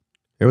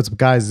Hey, what's up,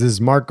 guys? This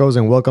is Marcos,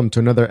 and welcome to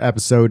another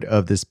episode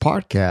of this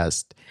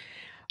podcast.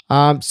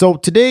 So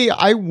today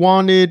I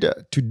wanted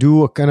to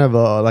do a kind of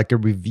a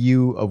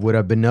review of what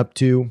I've been up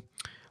to.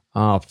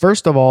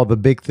 First of all, the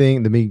big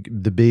thing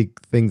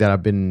that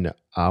I've been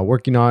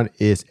working on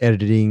is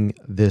editing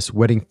this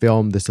wedding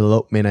film, this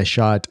elopement I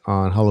shot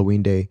on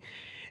Halloween Day,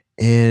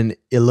 and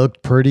it looks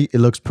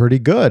pretty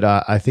good.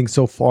 I think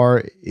so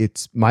far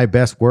it's my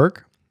best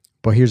work.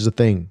 But here's the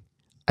thing.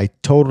 I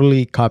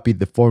totally copied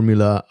the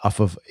formula off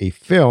of a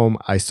film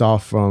I saw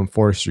from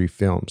Forestry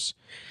Films.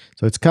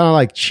 So it's kind of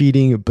like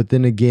cheating. But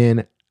then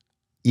again,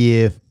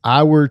 if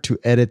I were to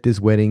edit this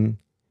wedding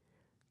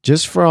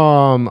just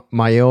from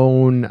my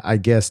own, I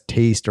guess,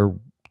 taste, or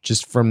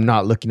just from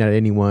not looking at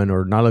anyone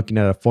or not looking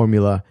at a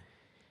formula,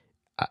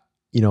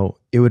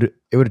 it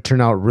would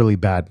turn out really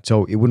bad.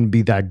 So it wouldn't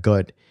be that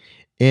good.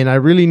 And I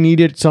really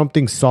needed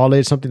something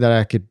solid, something that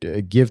I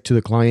could give to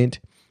the client.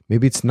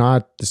 Maybe it's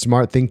not the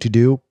smart thing to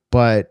do,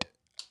 but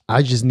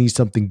I just need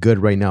something good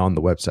right now on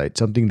the website,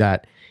 something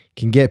that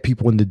can get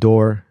people in the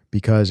door,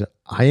 because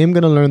I am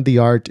going to learn the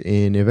art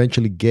and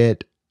eventually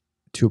get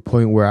to a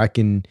point where I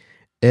can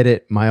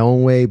edit my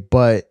own way.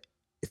 But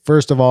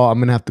first of all, I'm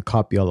going to have to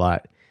copy a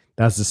lot.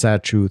 That's the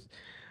sad truth.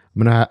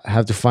 I'm going to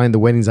have to find the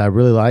weddings I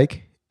really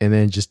like and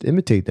then just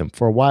imitate them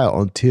for a while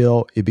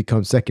until it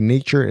becomes second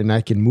nature and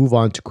I can move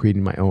on to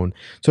creating my own.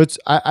 So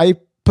I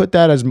put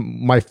that as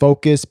my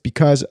focus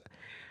because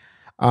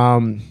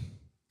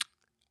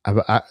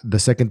the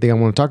second thing I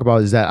want to talk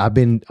about is that I've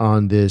been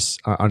on this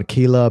on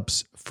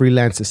Caleb's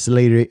freelance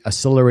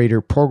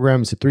accelerator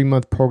program. It's a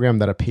 3-month program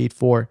that I paid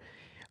for,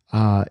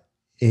 and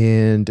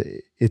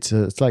it's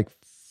like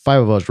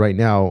 5 of us right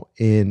now.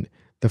 And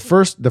the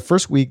first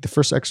week, the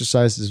first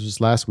exercise, this was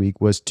last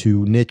week, was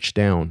to niche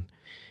down.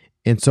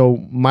 And so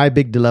my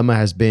big dilemma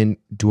has been: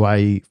 do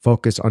I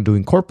focus on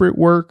doing corporate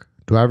work?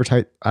 Do I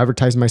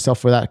advertise myself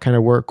for that kind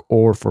of work,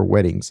 or for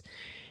weddings?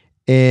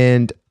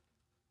 And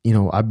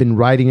I've been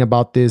writing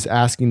about this,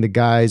 asking the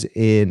guys,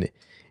 and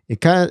it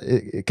kind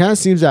of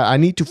seems that I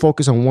need to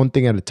focus on one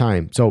thing at a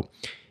time. So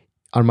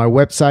on my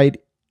website,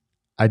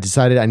 I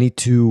decided I need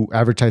to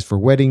advertise for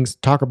weddings,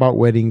 talk about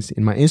weddings.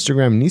 In my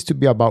Instagram, it needs to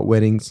be about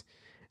weddings.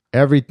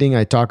 Everything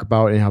I talk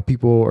about and how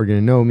people are going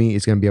to know me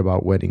is going to be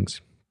about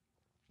weddings.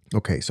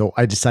 Okay, so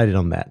I decided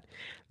on that.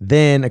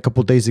 Then a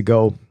couple of days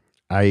ago,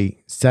 I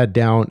sat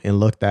down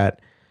and looked at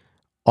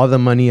all the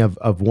money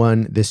I've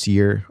won this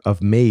year,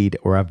 I've made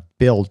or I've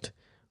built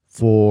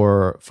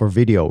for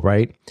video,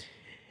 right?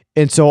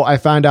 And so I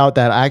found out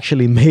that I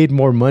actually made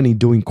more money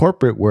doing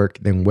corporate work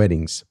than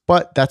weddings.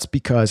 But that's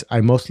because I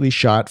mostly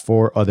shot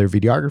for other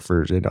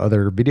videographers and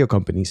other video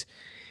companies.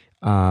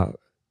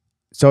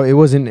 So it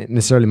wasn't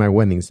necessarily my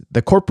weddings.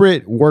 The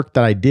corporate work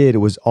that I did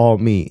was all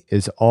me.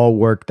 It's all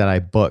work that I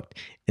booked.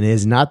 And it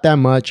is not that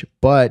much,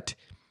 but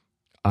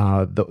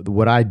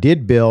what I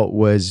did bill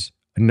was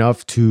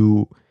enough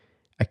to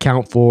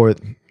account for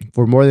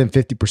more than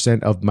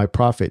 50% of my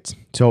profits.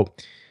 So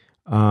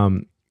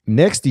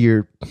next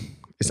year,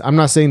 I'm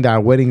not saying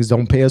that weddings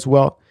don't pay as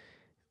well.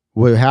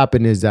 What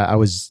happened is that I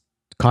was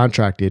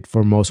contracted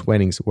for most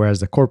weddings, whereas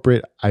the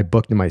corporate, I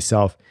booked it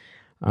myself.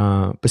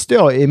 But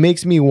still, it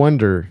makes me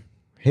wonder,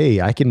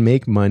 hey, I can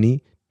make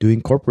money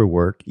doing corporate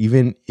work,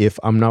 even if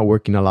I'm not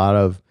working a lot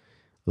of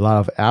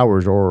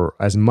hours or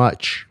as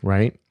much,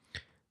 right?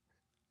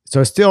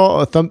 So it's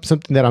still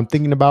something that I'm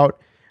thinking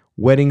about.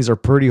 Weddings are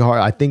pretty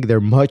hard. I think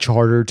they're much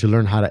harder to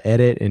learn how to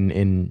edit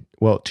and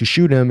to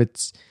shoot them.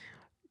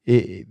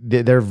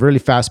 They're really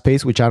fast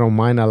paced, which I don't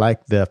mind. I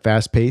like the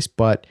fast pace,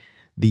 but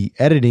the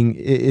editing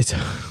it's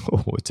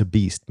a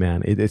beast,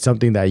 man. It's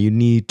something that you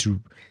need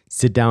to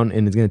sit down,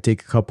 and it's going to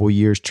take a couple of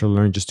years to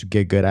learn just to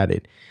get good at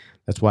it.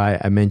 That's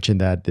why I mentioned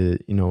that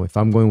if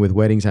I'm going with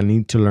weddings, I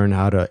need to learn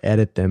how to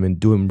edit them and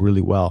do them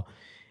really well.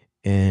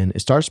 And it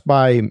starts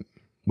by,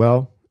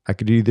 I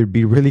could either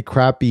be really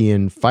crappy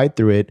and fight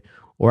through it,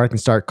 or I can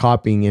start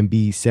copying and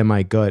be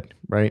semi-good,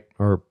 right?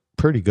 Or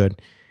pretty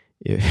good.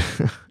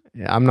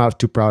 I'm not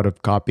too proud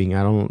of copying.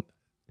 I don't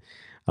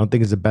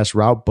think it's the best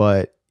route,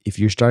 but if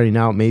you're starting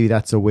out, maybe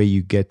that's the way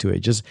you get to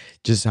it.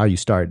 Just how you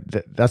start.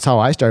 That's how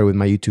I started with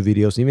my YouTube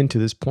videos. Even to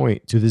this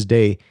point, to this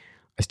day,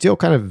 I still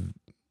kind of,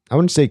 I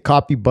wouldn't say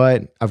copy,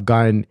 but I've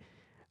gotten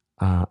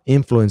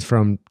influence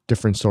from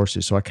different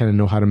sources. So I kind of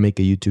know how to make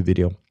a YouTube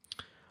video.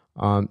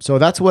 So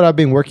that's what I've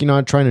been working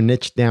on, trying to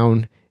niche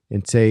down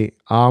and say,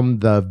 I'm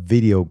the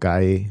video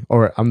guy,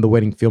 or I'm the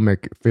wedding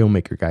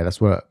filmmaker guy.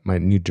 That's what my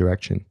new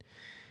direction.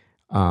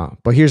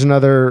 But here's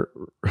another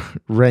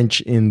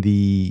wrench in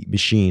the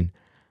machine.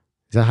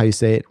 Is that how you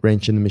say it?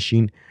 Wrench in the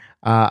machine.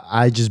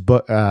 I just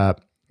got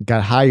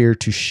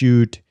hired to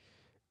shoot,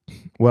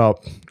 a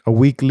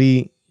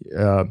weekly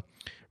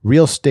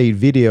real estate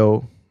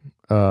video.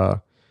 How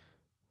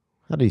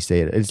do you say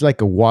it? It's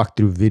like a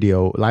walkthrough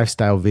video,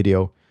 lifestyle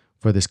video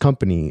for this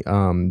company.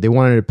 They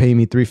wanted to pay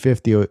me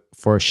 $350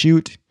 for a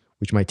shoot,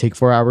 which might take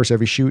 4 hours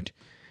every shoot.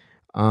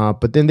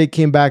 But then they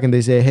came back and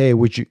they say, hey,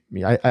 would you,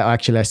 I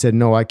said,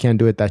 no, I can't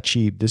do it that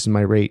cheap. This is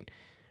my rate.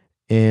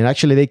 And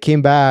actually they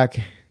came back.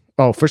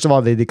 oh, first of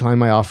all, they declined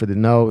my offer. That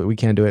no, we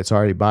can't do it.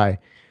 Sorry, bye.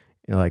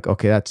 And like,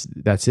 okay,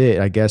 that's it.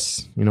 I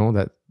guess,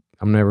 that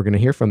I'm never gonna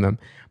hear from them.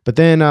 But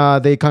then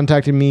they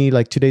contacted me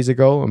like 2 days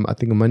ago, I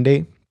think a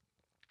Monday,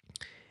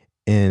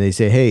 and they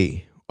say,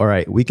 hey, all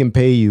right, we can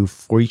pay you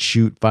for each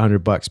shoot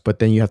 $500, but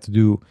then you have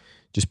to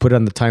just put it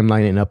on the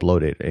timeline and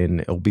upload it, and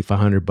it'll be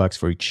 $500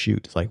 for each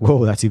shoot. It's like,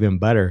 whoa, that's even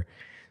better.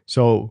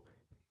 So,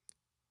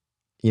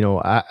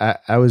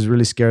 I was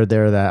really scared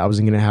there that I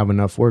wasn't gonna have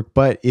enough work.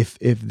 But if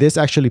this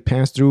actually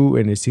pans through,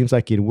 and it seems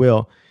like it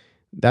will,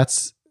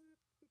 that's,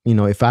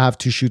 if I have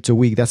 2 shoots a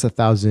week, that's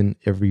 1,000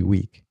 every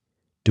week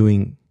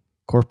doing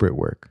corporate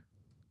work.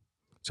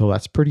 So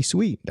that's pretty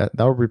sweet. That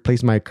will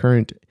replace my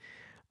current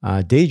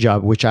day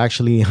job, which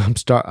actually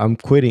I'm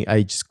quitting.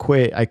 I just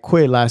quit. I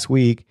quit last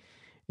week,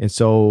 and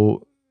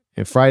so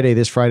this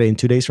Friday, and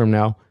 2 days from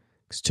now,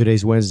 because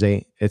today's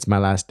Wednesday, it's my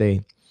last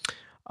day.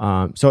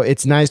 So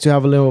it's nice to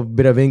have a little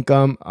bit of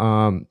income.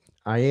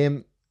 I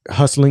am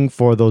hustling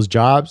for those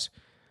jobs.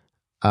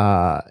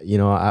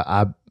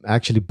 I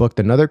actually booked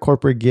another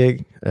corporate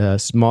gig, a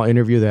small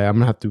interview that I'm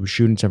gonna have to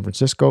shoot in San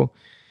Francisco,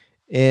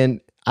 and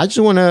I just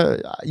want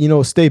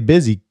to, stay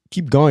busy,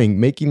 keep going,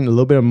 making a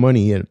little bit of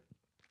money, and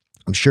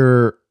I'm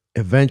sure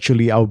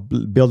eventually I'll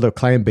build a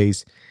client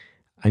base.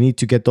 I need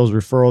to get those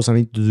referrals. I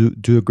need to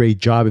do a great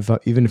job.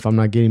 Even if I'm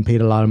not getting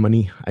paid a lot of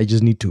money, I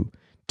just need to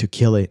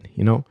kill it,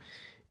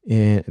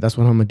 and that's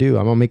what I'm gonna do.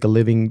 I'm gonna make a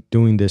living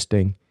doing this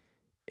thing.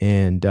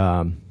 And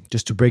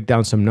just to break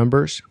down some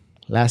numbers,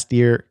 last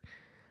year,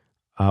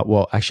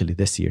 actually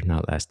this year,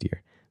 not last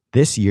year.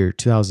 This year,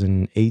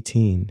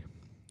 2018,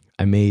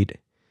 I made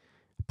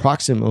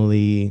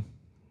approximately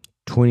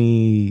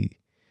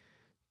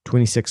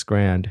 26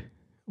 grand,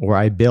 or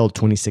I billed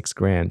 26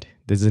 grand.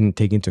 This doesn't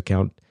take into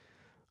account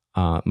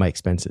my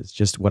expenses,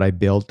 just what I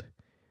billed,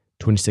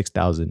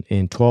 26,000,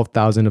 and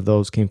 12,000 of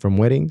those came from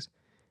weddings,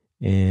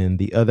 and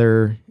the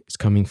other is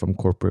coming from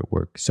corporate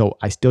work. So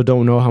I still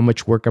don't know how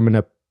much work I'm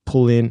gonna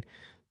pull in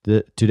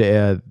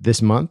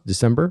this month,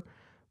 December,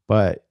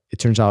 but it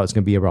turns out it's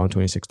gonna be around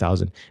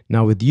 26,000.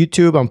 Now with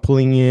YouTube, I'm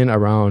pulling in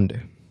around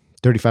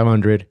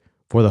 3,500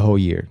 for the whole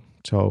year.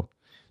 So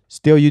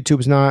still,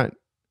 YouTube's not,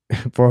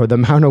 for the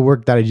amount of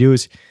work that I do,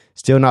 is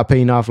still not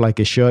paying off like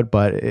it should.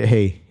 But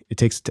hey, it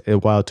takes a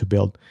while to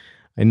build.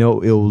 I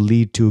know it will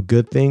lead to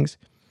good things.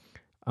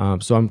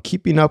 So I'm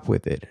keeping up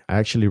with it. I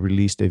actually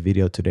released a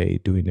video today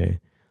doing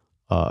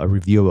a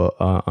review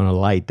on a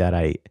light that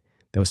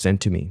was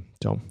sent to me.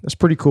 So that's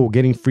pretty cool.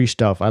 Getting free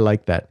stuff. I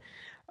like that.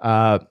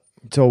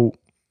 So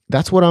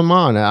that's what I'm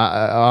on.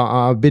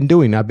 I've been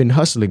doing. I've been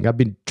hustling. I've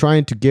been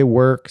trying to get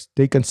work,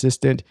 stay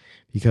consistent,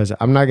 because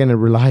I'm not going to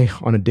rely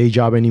on a day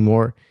job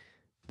anymore.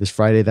 This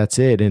Friday, that's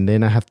it. And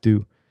then I have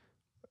to,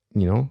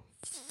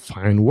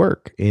 find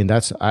work. And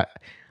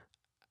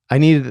I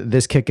needed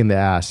this kick in the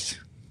ass,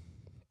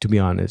 to be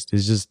honest.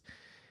 It's just,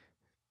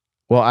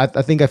 well, I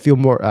think I feel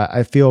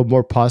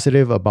more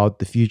positive about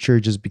the future,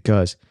 just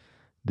because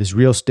this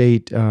real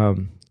estate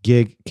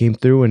gig came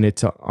through, and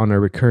it's on a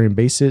recurring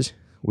basis,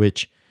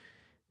 which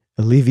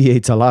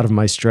alleviates a lot of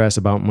my stress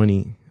about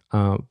money.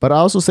 But I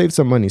also saved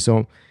some money.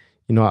 So,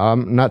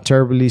 I'm not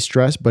terribly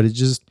stressed, but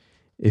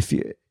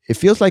it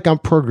feels like I'm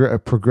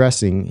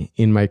progressing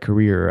in my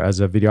career as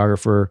a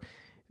videographer.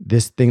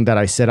 This thing that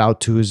I set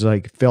out to is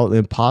felt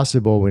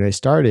impossible when I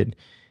started.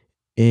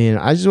 And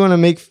I just want to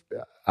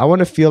I want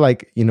to feel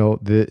like,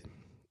 that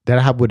I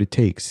have what it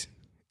takes.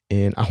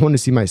 And I want to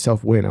see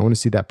myself win. I want to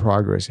see that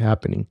progress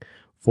happening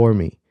for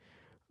me.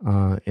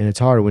 And it's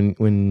hard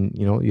when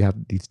you have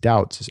these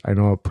doubts. I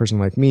know a person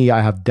like me,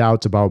 I have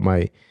doubts about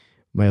my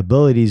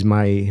abilities,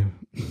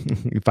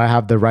 if I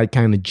have the right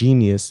kind of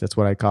genius. That's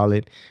what I call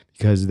it,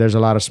 because there's a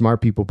lot of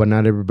smart people, but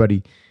not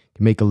everybody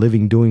can make a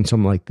living doing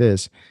something like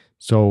this.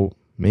 So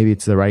maybe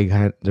it's the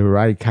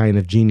right kind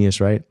of genius,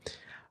 right?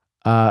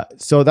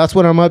 So that's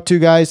what I'm up to,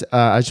 guys.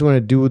 I just want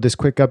to do this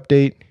quick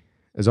update.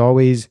 As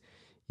always,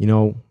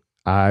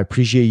 I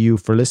appreciate you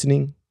for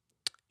listening,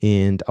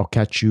 and I'll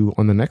catch you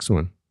on the next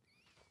one.